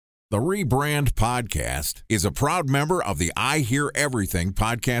The Rebrand Podcast is a proud member of the I Hear Everything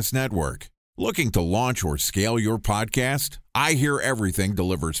Podcast Network. Looking to launch or scale your podcast? I Hear Everything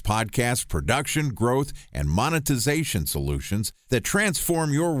delivers podcast production, growth, and monetization solutions that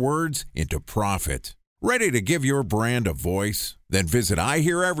transform your words into profit. Ready to give your brand a voice? Then visit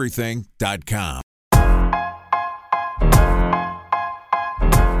iheareverything.com.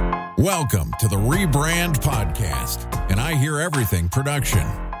 Welcome to the Rebrand Podcast, an I Hear Everything production.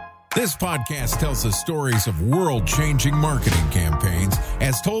 This podcast tells the stories of world-changing marketing campaigns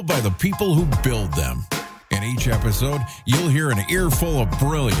as told by the people who build them. In each episode, you'll hear an earful of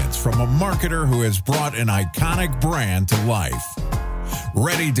brilliance from a marketer who has brought an iconic brand to life.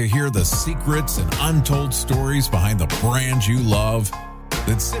 Ready to hear the secrets and untold stories behind the brand you love?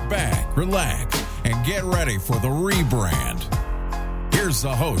 Then sit back, relax, and get ready for the rebrand. Here's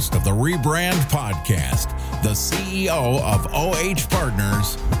the host of the Rebrand Podcast, the CEO of OH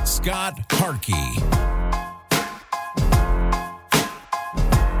Partners, Scott Hawke.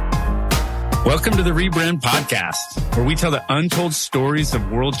 Welcome to the Rebrand Podcast, where we tell the untold stories of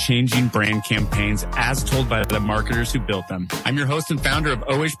world-changing brand campaigns as told by the marketers who built them. I'm your host and founder of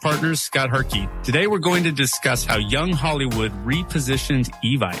OH Partners, Scott Hawke. Today, we're going to discuss how young Hollywood repositioned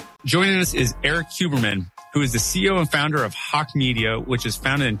Evite. Joining us is Erik Huberman, who is the CEO and founder of Hawke Media, which was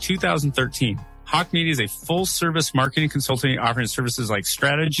founded in 2013. Hawke Media is a full-service marketing consulting offering services like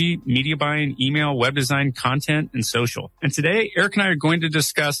strategy, media buying, email, web design, content, and social. And today, Erik and I are going to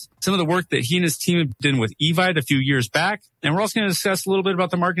discuss some of the work that he and his team have done with Evite a few years back. And we're also going to discuss a little bit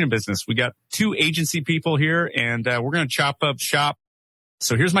about the marketing business. We got two agency people here, and we're going to chop up shop.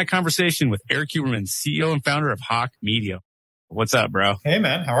 So here's my conversation with Erik Huberman, CEO and founder of Hawke Media. What's up, bro? Hey,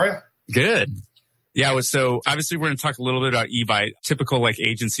 man. How are you? Good. Yeah, so obviously we're going to talk a little bit about Evite. Typical like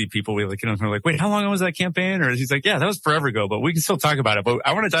agency people, we're like, wait, how long was that campaign? Or he's like, yeah, that was forever ago, but we can still talk about it. But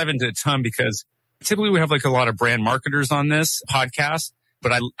I want to dive into a ton because typically we have like a lot of brand marketers on this podcast.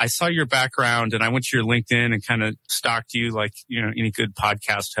 But I saw your background and I went to your LinkedIn and kind of stalked you like, you know, any good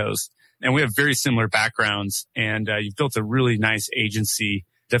podcast host. And we have very similar backgrounds and you've built a really nice agency.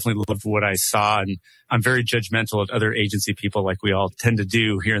 Definitely loved what I saw. And I'm very judgmental of other agency people like we all tend to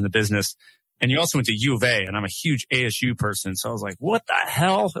do here in the business. And you also went to U of A, and I'm a huge ASU person. So I was like, what the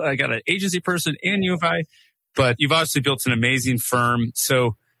hell? I got an agency person and U of A. But you've obviously built an amazing firm.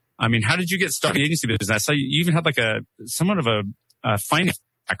 So, I mean, how did you get started in the agency business? I saw you even had like somewhat of a finance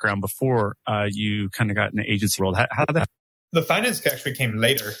background before you kind of got in the agency world. How did that? The finance actually came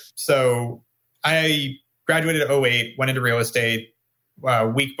later. So I graduated at 2008, went into real estate a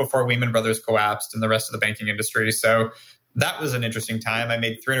week before Lehman Brothers collapsed and the rest of the banking industry. So that was an interesting time. I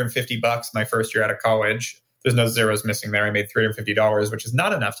made $350 my first year out of college. There's no zeros missing there. I made $350, which is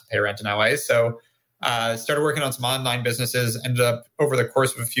not enough to pay rent in LA. So started working on some online businesses, ended up over the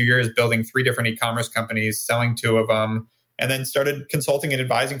course of a few years building 3 different e-commerce companies, selling 2 of them, and then started consulting and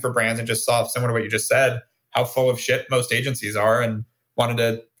advising for brands and just saw, similar to what you just said, how full of shit most agencies are and wanted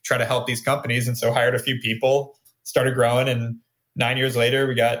to try to help these companies. And so hired a few people, started growing, and 9 years later,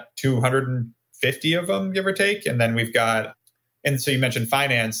 we got 250 of them, give or take. And then we've got, and so you mentioned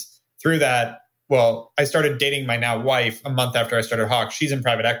finance. Through that, well, I started dating my now wife a month after I started Hawke. She's in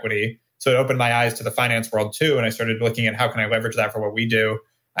private equity. So it opened my eyes to the finance world too. And I started looking at how can I leverage that for what we do.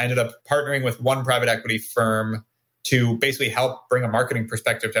 I ended up partnering with one private equity firm to basically help bring a marketing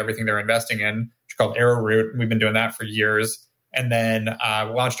perspective to everything they're investing in, which is called Arrowroot. We've been doing that for years. And then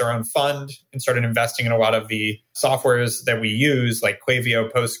we launched our own fund and started investing in a lot of the softwares that we use, like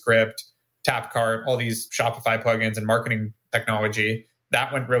Klaviyo, PostScript, TapCart, all these Shopify plugins and marketing technology.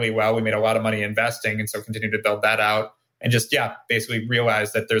 That went really well. We made a lot of money investing, and so continued to build that out. And just, basically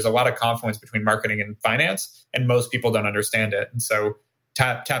realized that there's a lot of confluence between marketing and finance, and most people don't understand it. And so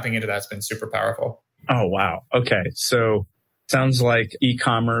tapping into that's been super powerful. Oh, wow. Okay. So sounds like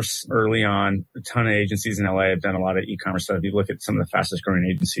e-commerce early on. A ton of agencies in LA have done a lot of e-commerce stuff. If you look at some of the fastest growing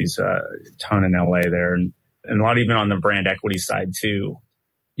agencies, a ton in LA there, and a lot even on the brand equity side too.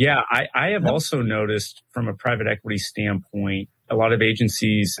 Yeah, I have also noticed from a private equity standpoint, a lot of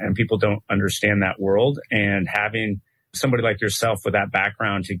agencies and people don't understand that world, and having somebody like yourself with that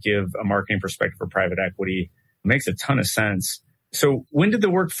background to give a marketing perspective for private equity makes a ton of sense. So when did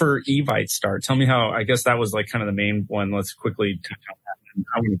the work for Evite start? Tell me how, I guess that was like kind of the main one. Let's quickly touch on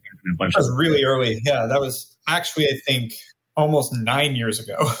that. That was really early. Yeah, that was actually, I think, almost 9 years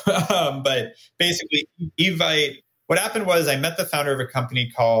ago. But basically, Evite, what happened was I met the founder of a company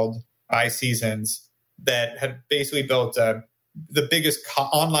called iSeasons that had basically built the biggest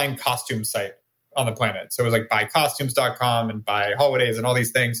online costume site on the planet. So it was like buycostumes.com and buy holidays and all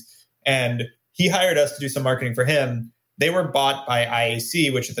these things. And he hired us to do some marketing for him. They were bought by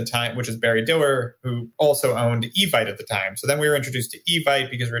IAC, which is Barry Diller, who also owned Evite at the time. So then we were introduced to Evite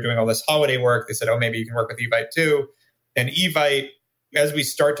because we were doing all this holiday work. They said, oh, maybe you can work with Evite too. And Evite, as we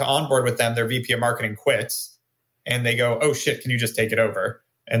start to onboard with them, their VP of marketing quits and they go, oh shit, can you just take it over?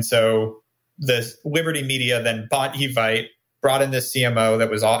 And so the Liberty Media then bought Evite, brought in this CMO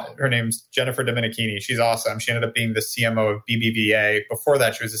that was, her name's Jennifer Domenichini. She's awesome. She ended up being the CMO of BBVA. Before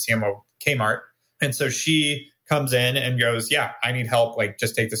that, she was the CMO of Kmart. And so she comes in and goes, yeah, I need help. Like,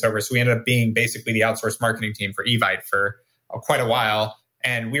 just take this over. So we ended up being basically the outsourced marketing team for Evite for quite a while.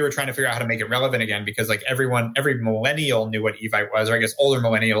 And we were trying to figure out how to make it relevant again, because like every millennial knew what Evite was, or I guess older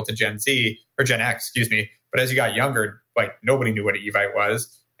millennial to Gen Z or Gen X, excuse me. But as you got younger, like nobody knew what Evite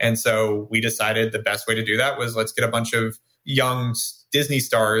was. And so we decided the best way to do that was let's get a bunch of young Disney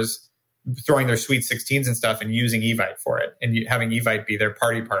stars throwing their Sweet 16s and stuff and using Evite for it and having Evite be their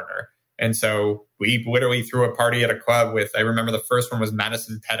party partner. And so we literally threw a party at a club with, I remember the first one was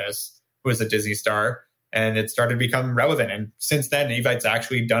Madison Pettis, who was a Disney star, and it started to become relevant. And since then, Evite's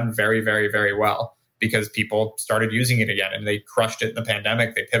actually done very, very, very well because people started using it again and they crushed it in the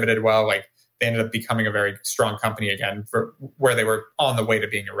pandemic. They pivoted well. Like they ended up becoming a very strong company again for where they were on the way to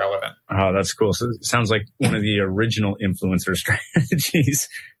being irrelevant. Oh, that's cool. So it sounds like one of the original influencer strategies.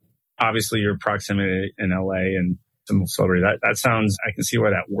 Obviously, your proximity in LA and some celebrity. That sounds, I can see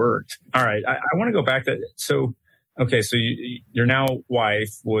why that worked. All right. I want to go back to, so your now wife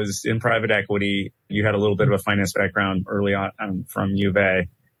was in private equity. You had a little bit of a finance background early on from U of A,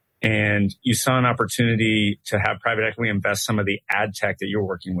 and you saw an opportunity to have private equity invest some of the ad tech that you're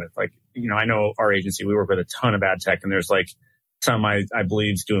working with. Like, I know our agency, we work with a ton of ad tech, and there's like some I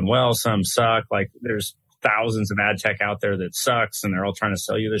believe is doing well, some suck. Like there's thousands of ad tech out there that sucks, and they're all trying to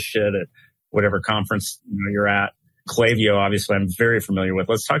sell you this shit at whatever conference you're at. Klaviyo, obviously, I'm very familiar with.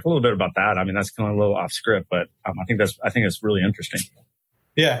 Let's talk a little bit about that. I mean, that's kind of a little off script, but I think it's really interesting.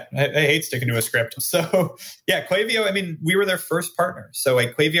 Yeah, I hate sticking to a script. So yeah, Klaviyo, I mean, we were their first partner. So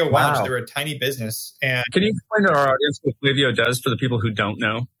like Klaviyo launched, they were a tiny business. And can you explain to our audience what Klaviyo does for the people who don't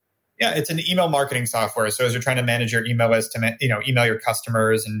know? Yeah, it's an email marketing software. So as you're trying to manage your email list to email your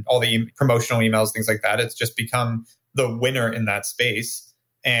customers and all the promotional emails, things like that, it's just become the winner in that space.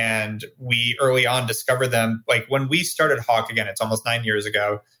 And we early on discovered them. Like when we started Hawke, again, it's almost 9 years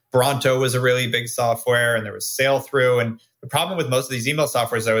ago, Bronto was a really big software and there was Sailthrough. And the problem with most of these email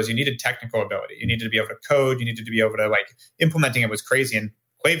softwares, though, is you needed technical ability. You needed to be able to code. You needed to be able to implementing it was crazy. And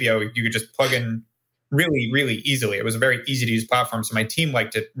Klaviyo, you could just plug in really, really easily. It was a very easy to use platform. So my team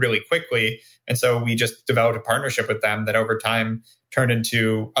liked it really quickly. And so we just developed a partnership with them that over time turned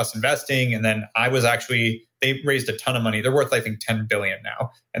into us investing. And then they raised a ton of money. They're worth, I think, $10 billion now.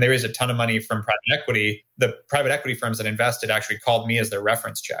 And they raised a ton of money from private equity. The private equity firms that invested actually called me as their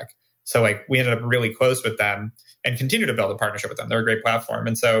reference check. So we ended up really close with them and continue to build a partnership with them. They're a great platform.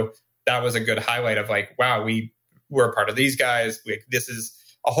 And so that was a good highlight of wow, we're a part of these guys. This is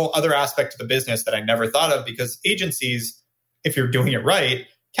a whole other aspect of the business that I never thought of, because agencies, if you're doing it right,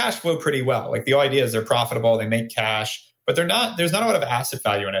 cash flow pretty well. The idea is they're profitable, they make cash, but there's not a lot of asset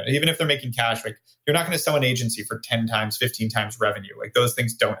value in it. Even if they're making cash, you're not going to sell an agency for 10 times, 15 times revenue. Those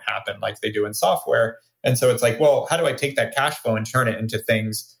things don't happen like they do in software. And so it's well, how do I take that cash flow and turn it into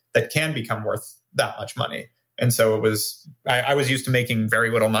things that can become worth that much money? And so I was used to making very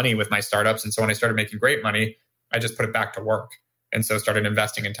little money with my startups. And so when I started making great money, I just put it back to work. And so started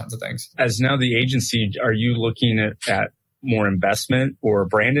investing in tons of things. As now the agency, are you looking at more investment or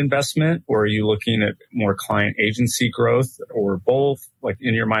brand investment, or are you looking at more client agency growth, or both?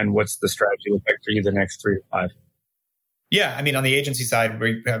 In your mind, what's the strategy look like for you the next 3 to 5? Yeah, I mean, on the agency side,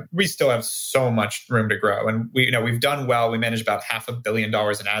 we still have so much room to grow, and we've done well. We manage about $500 million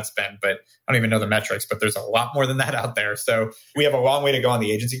in ad spend, but I don't even know the metrics. But there's a lot more than that out there. So we have a long way to go on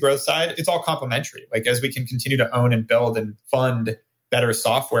the agency growth side. It's all complementary. As we can continue to own and build and fund better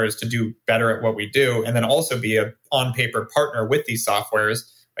softwares to do better at what we do, and then also be a on paper partner with these softwares.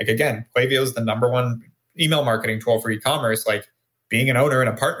 Again, Klaviyo is the number one email marketing tool for e-commerce. Being an owner and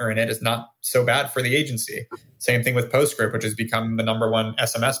a partner in it is not so bad for the agency. Same thing with PostScript, which has become the number one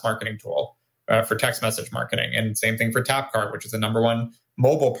SMS marketing tool for text message marketing. And same thing for TapCard, which is the number one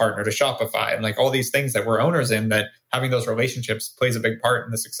mobile partner to Shopify. And all these things that we're owners in, that having those relationships plays a big part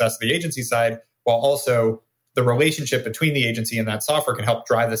in the success of the agency side, while also the relationship between the agency and that software can help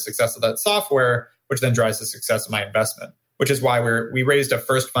drive the success of that software, which then drives the success of my investment, which is why we raised a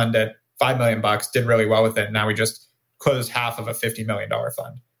first fund at $5 million, did really well with it. And now we just closed half of a $50 million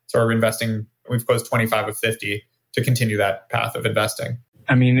fund. So we've closed 25 of 50 to continue that path of investing.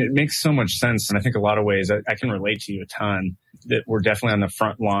 I mean, it makes so much sense. And I think a lot of ways I can relate to you a ton, that we're definitely on the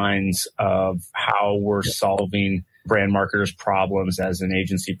front lines of how we're solving brand marketers problems as an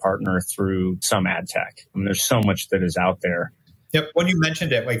agency partner through some ad tech. I mean, there's so much that is out there. Yep. When you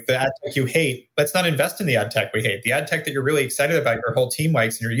mentioned it, like the ad tech you hate, let's not invest in the ad tech we hate. The ad tech that you're really excited about, your whole team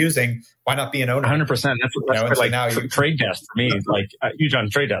likes and you're using, why not be an owner? 100%. That's where, like now Trade Desk for me, like huge on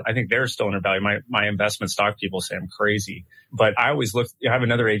Trade Desk. I think they're still undervalued. My investment stock people say I'm crazy, but I always look. I have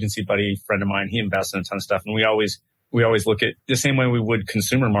another agency buddy, friend of mine. He invests in a ton of stuff, and we always look at the same way we would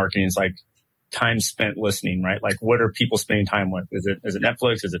consumer marketing. It's like time spent listening, right? Like what are people spending time with? Is it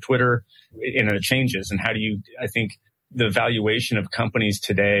Netflix? Is it Twitter? And it changes. And how do you? I think the valuation of companies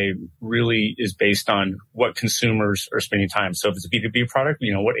today really is based on what consumers are spending time. So if it's a B2B product,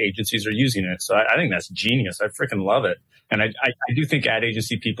 what agencies are using it. So I think that's genius. I freaking love it. And I do think ad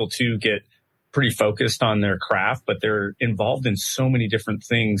agency people too get pretty focused on their craft, but they're involved in so many different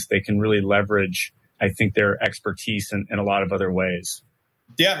things. They can really leverage, I think, their expertise in a lot of other ways.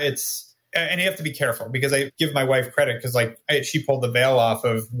 Yeah, and you have to be careful because I give my wife credit because she pulled the veil off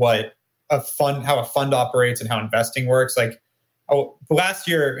of how a fund operates and how investing works. Last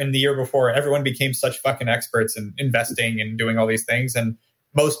year and the year before, everyone became such fucking experts in investing and doing all these things. And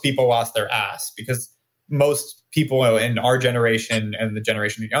most people lost their ass because most people in our generation and the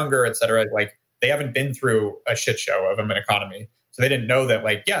generation younger, et cetera, they haven't been through a shit show of an economy. So they didn't know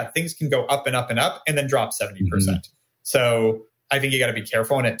that things can go up and up and up and then drop 70%. Mm-hmm. So I think you got to be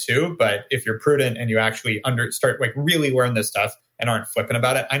careful in it too. But if you're prudent and you actually start really learn this stuff and aren't flippant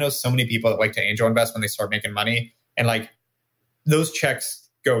about it. I know so many people that like to angel invest when they start making money and those checks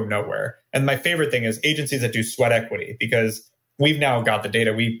go nowhere. And my favorite thing is agencies that do sweat equity because we've now got the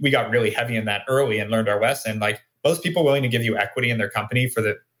data. We got really heavy in that early and learned our lesson. Most people willing to give you equity in their company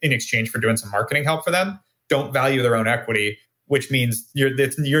in exchange for doing some marketing help for them don't value their own equity, which means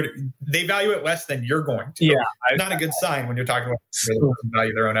they value it less than you're going to. Yeah, not a good sign when you're talking about people who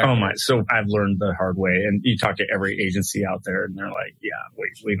value their own equity. Oh my! So I've learned the hard way, and you talk to every agency out there, and they're like, "Yeah,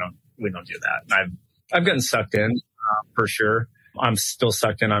 we don't do that." And I've gotten sucked in for sure. I'm still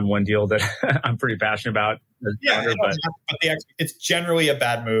sucked in on one deal that I'm pretty passionate about. Yeah, but it's generally a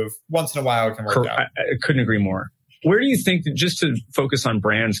bad move. Once in a while, it can work out. I couldn't agree more. Where do you think, just to focus on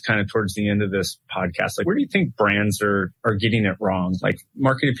brands kind of towards the end of this podcast, where do you think brands are getting it wrong?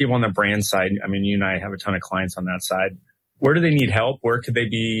 Marketing people on the brand side, I mean, you and I have a ton of clients on that side. Where do they need help? Where could they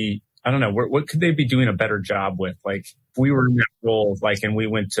be, I don't know, what could they be doing a better job with? If we were in that role, and we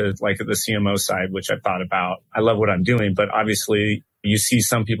went to the CMO side, which I thought about, I love what I'm doing, but obviously you see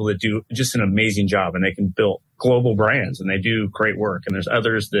some people that do just an amazing job and they can build global brands and they do great work. And there's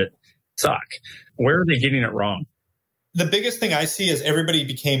others that suck. Where are they getting it wrong? The biggest thing I see is everybody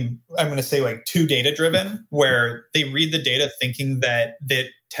became, I'm going to say too data driven, where they read the data thinking that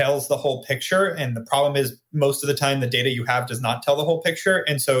tells the whole picture. And the problem is most of the time the data you have does not tell the whole picture.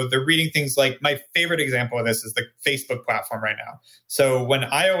 And so they're reading things my favorite example of this is the Facebook platform right now. So when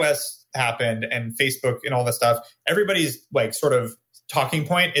iOS happened and Facebook and all this stuff, everybody's sort of talking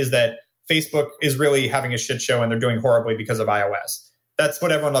point is that Facebook is really having a shit show and they're doing horribly because of iOS. That's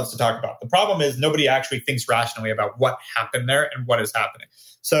what everyone loves to talk about. The problem is nobody actually thinks rationally about what happened there and what is happening.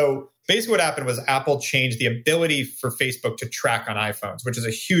 So basically what happened was Apple changed the ability for Facebook to track on iPhones, which is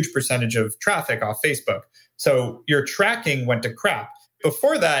a huge percentage of traffic off Facebook. So your tracking went to crap.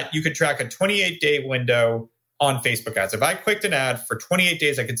 Before that, you could track a 28-day window on Facebook ads. If I clicked an ad for 28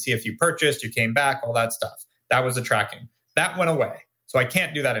 days, I could see if you purchased, you came back, all that stuff. That was the tracking. That went away. So I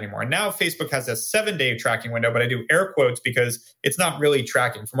can't do that anymore. And now Facebook has a 7-day tracking window, but I do air quotes because it's not really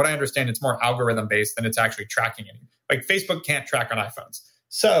tracking. From what I understand, it's more algorithm based than it's actually tracking any. Facebook can't track on iPhones.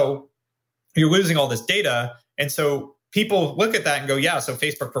 So you're losing all this data. And so people look at that and go, yeah, so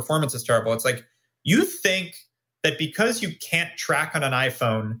Facebook performance is terrible. It's you think that because you can't track on an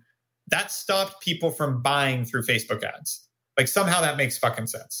iPhone, that stopped people from buying through Facebook ads. Somehow that makes fucking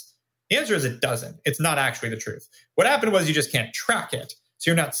sense. The answer is it doesn't. It's not actually the truth. What happened was you just can't track it. So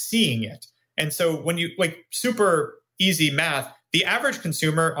you're not seeing it. And so when you super easy math, the average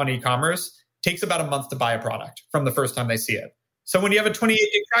consumer on e-commerce takes about a month to buy a product from the first time they see it. So when you have a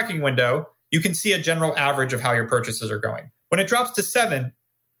 28-day tracking window, you can see a general average of how your purchases are going. When it drops to 7,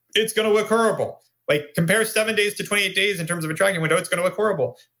 it's going to look horrible. Compare 7 days to 28 days in terms of a tracking window, it's going to look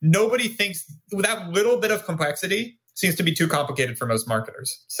horrible. Nobody thinks that little bit of complexity seems to be too complicated for most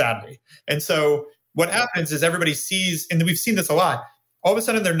marketers, sadly. And so what happens is everybody sees, and we've seen this a lot, all of a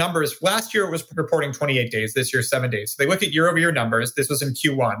sudden their numbers, last year it was reporting 28 days, this year 7 days. So they look at year over year numbers, this was in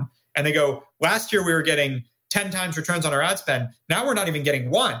Q1, and they go, last year we were getting 10 times returns on our ad spend. Now we're not even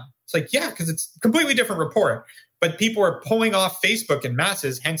getting 1. It's yeah, because it's a completely different report. But people are pulling off Facebook in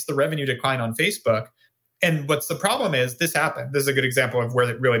masses, hence the revenue decline on Facebook. And what's the problem is, this happened. This is a good example of where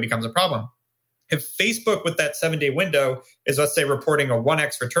it really becomes a problem. If Facebook with that 7-day window is, let's say, reporting a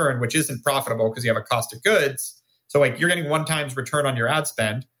 1x return, which isn't profitable because you have a cost of goods. So like you're getting 1 times return on your ad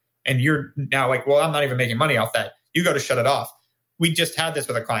spend and you're now like, well, I'm not even making money off that. You go to shut it off. We just had this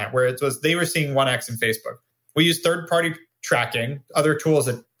with a client where they were seeing 1x in Facebook. We used third-party tracking, other tools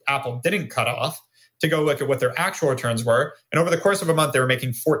that Apple didn't cut off to go look at what their actual returns were. And over the course of a month, they were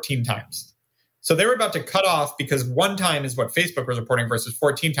making 14 times. So they were about to cut off because 1 time is what Facebook was reporting versus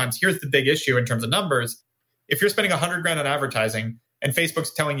 14 times. Here's the big issue in terms of numbers. If you're spending $100,000 on advertising and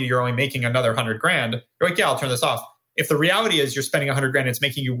Facebook's telling you you're only making another $100,000, you're like, yeah, I'll turn this off. If the reality is you're spending $100,000 and it's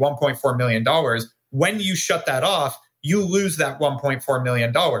making you $1.4 million, when you shut that off, you lose that $1.4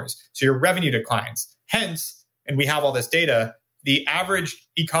 million. So your revenue declines. Hence, and we have all this data, the average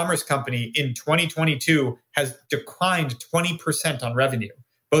e-commerce company in 2022 has declined 20% on revenue.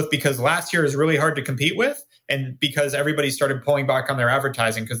 Both because last year is really hard to compete with and because everybody started pulling back on their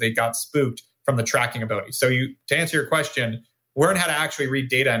advertising because they got spooked from the tracking ability. So to answer your question, learn how to actually read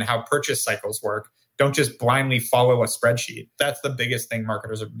data and how purchase cycles work. Don't just blindly follow a spreadsheet. That's the biggest thing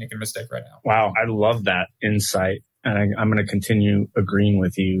marketers are making a mistake right now. Wow, I love that insight. And I'm going to continue agreeing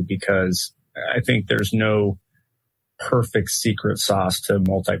with you because I think there's no perfect secret sauce to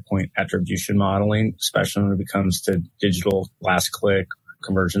multi-point attribution modeling, especially when it comes to digital last click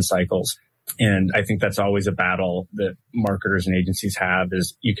conversion cycles. And I think that's always a battle that marketers and agencies have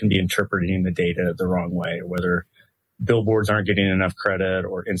is you can be interpreting the data the wrong way, whether billboards aren't getting enough credit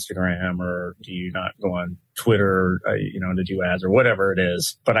or Instagram, or do you not go on Twitter, to do ads or whatever it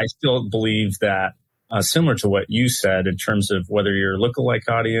is. But I still believe that similar to what you said in terms of whether your lookalike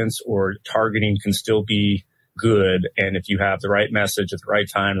audience or targeting can still be good. And if you have the right message at the right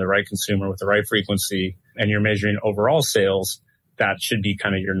time, the right consumer with the right frequency, and you're measuring overall sales, that should be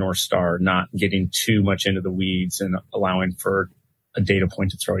kind of your North Star, not getting too much into the weeds and allowing for a data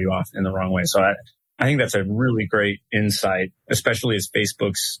point to throw you off in the wrong way. So I think that's a really great insight, especially as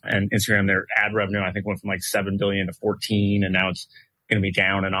Facebook's and Instagram, their ad revenue, I think went from like 7 billion to 14, and now it's going to be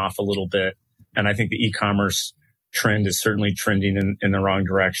down and off a little bit. And I think the e-commerce trend is certainly trending in the wrong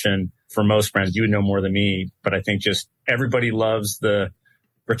direction for most brands. You would know more than me, but I think just everybody loves the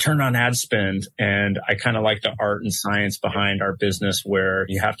return on ad spend. And I kind of like the art and science behind our business where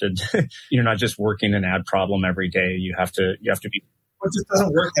you have to, you're not just working an ad problem every day. You have to be. It just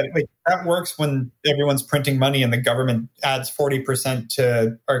doesn't work that way. That works when everyone's printing money and the government adds 40%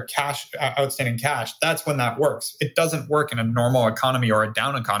 to our cash, outstanding cash. That's when that works. It doesn't work in a normal economy or a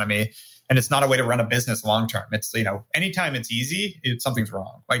down economy. And it's not a way to run a business long term. It's, anytime it's easy, something's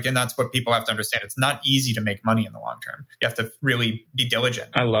wrong. And that's what people have to understand. It's not easy to make money in the long term. You have to really be diligent.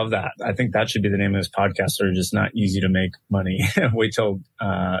 I love that. I think that should be the name of this podcast. They're just not easy to make money. Wait till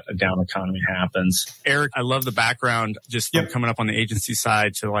a down economy happens. Erik, I love the background just from coming up on the agency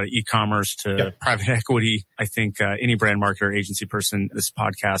side to a lot of e-commerce to private equity. I think any brand marketer, agency person, this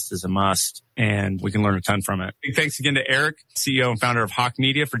podcast is a must. And we can learn a ton from it. Big thanks again to Erik, CEO and founder of Hawke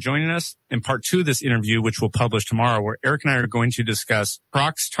Media, for joining us. In part 2 of this interview, which we'll publish tomorrow, where Erik and I are going to discuss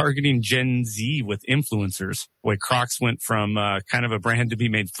Crocs targeting Gen Z with influencers. Boy, Crocs went from kind of a brand to be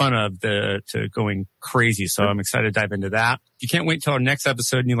made fun of to going crazy. So I'm excited to dive into that. If you can't wait till our next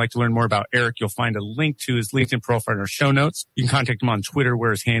episode and you'd like to learn more about Erik, you'll find a link to his LinkedIn profile in our show notes. You can contact him on Twitter,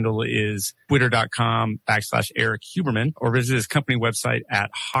 where his handle is twitter.com/Erik Huberman, or visit his company website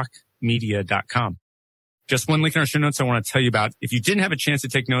at hawkemedia.com. Just one link in our show notes I want to tell you about. If you didn't have a chance to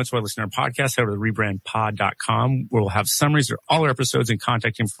take notes while listening to our podcast, head over to rebrandpod.com, where we'll have summaries of all our episodes and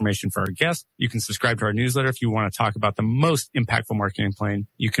contact information for our guests. You can subscribe to our newsletter if you want to talk about the most impactful marketing plan.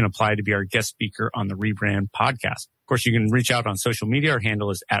 You can apply to be our guest speaker on the Rebrand podcast. Of course, you can reach out on social media. Our handle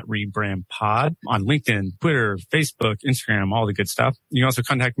is @rebrandpod on LinkedIn, Twitter, Facebook, Instagram, all the good stuff. You can also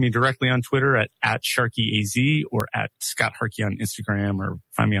contact me directly on Twitter at @SharkyAZ or @ScottHarkey on Instagram, or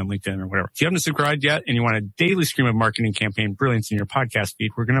find me on LinkedIn or whatever. If you haven't subscribed yet and you want a daily stream of marketing campaign brilliance in your podcast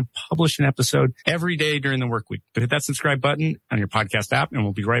feed, we're going to publish an episode every day during the work week. But hit that subscribe button on your podcast app and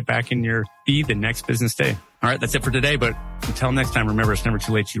we'll be right back in your feed the next business day. All right, that's it for today. But until next time, remember, it's never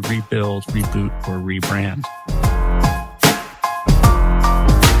too late to rebuild, reboot, or rebrand.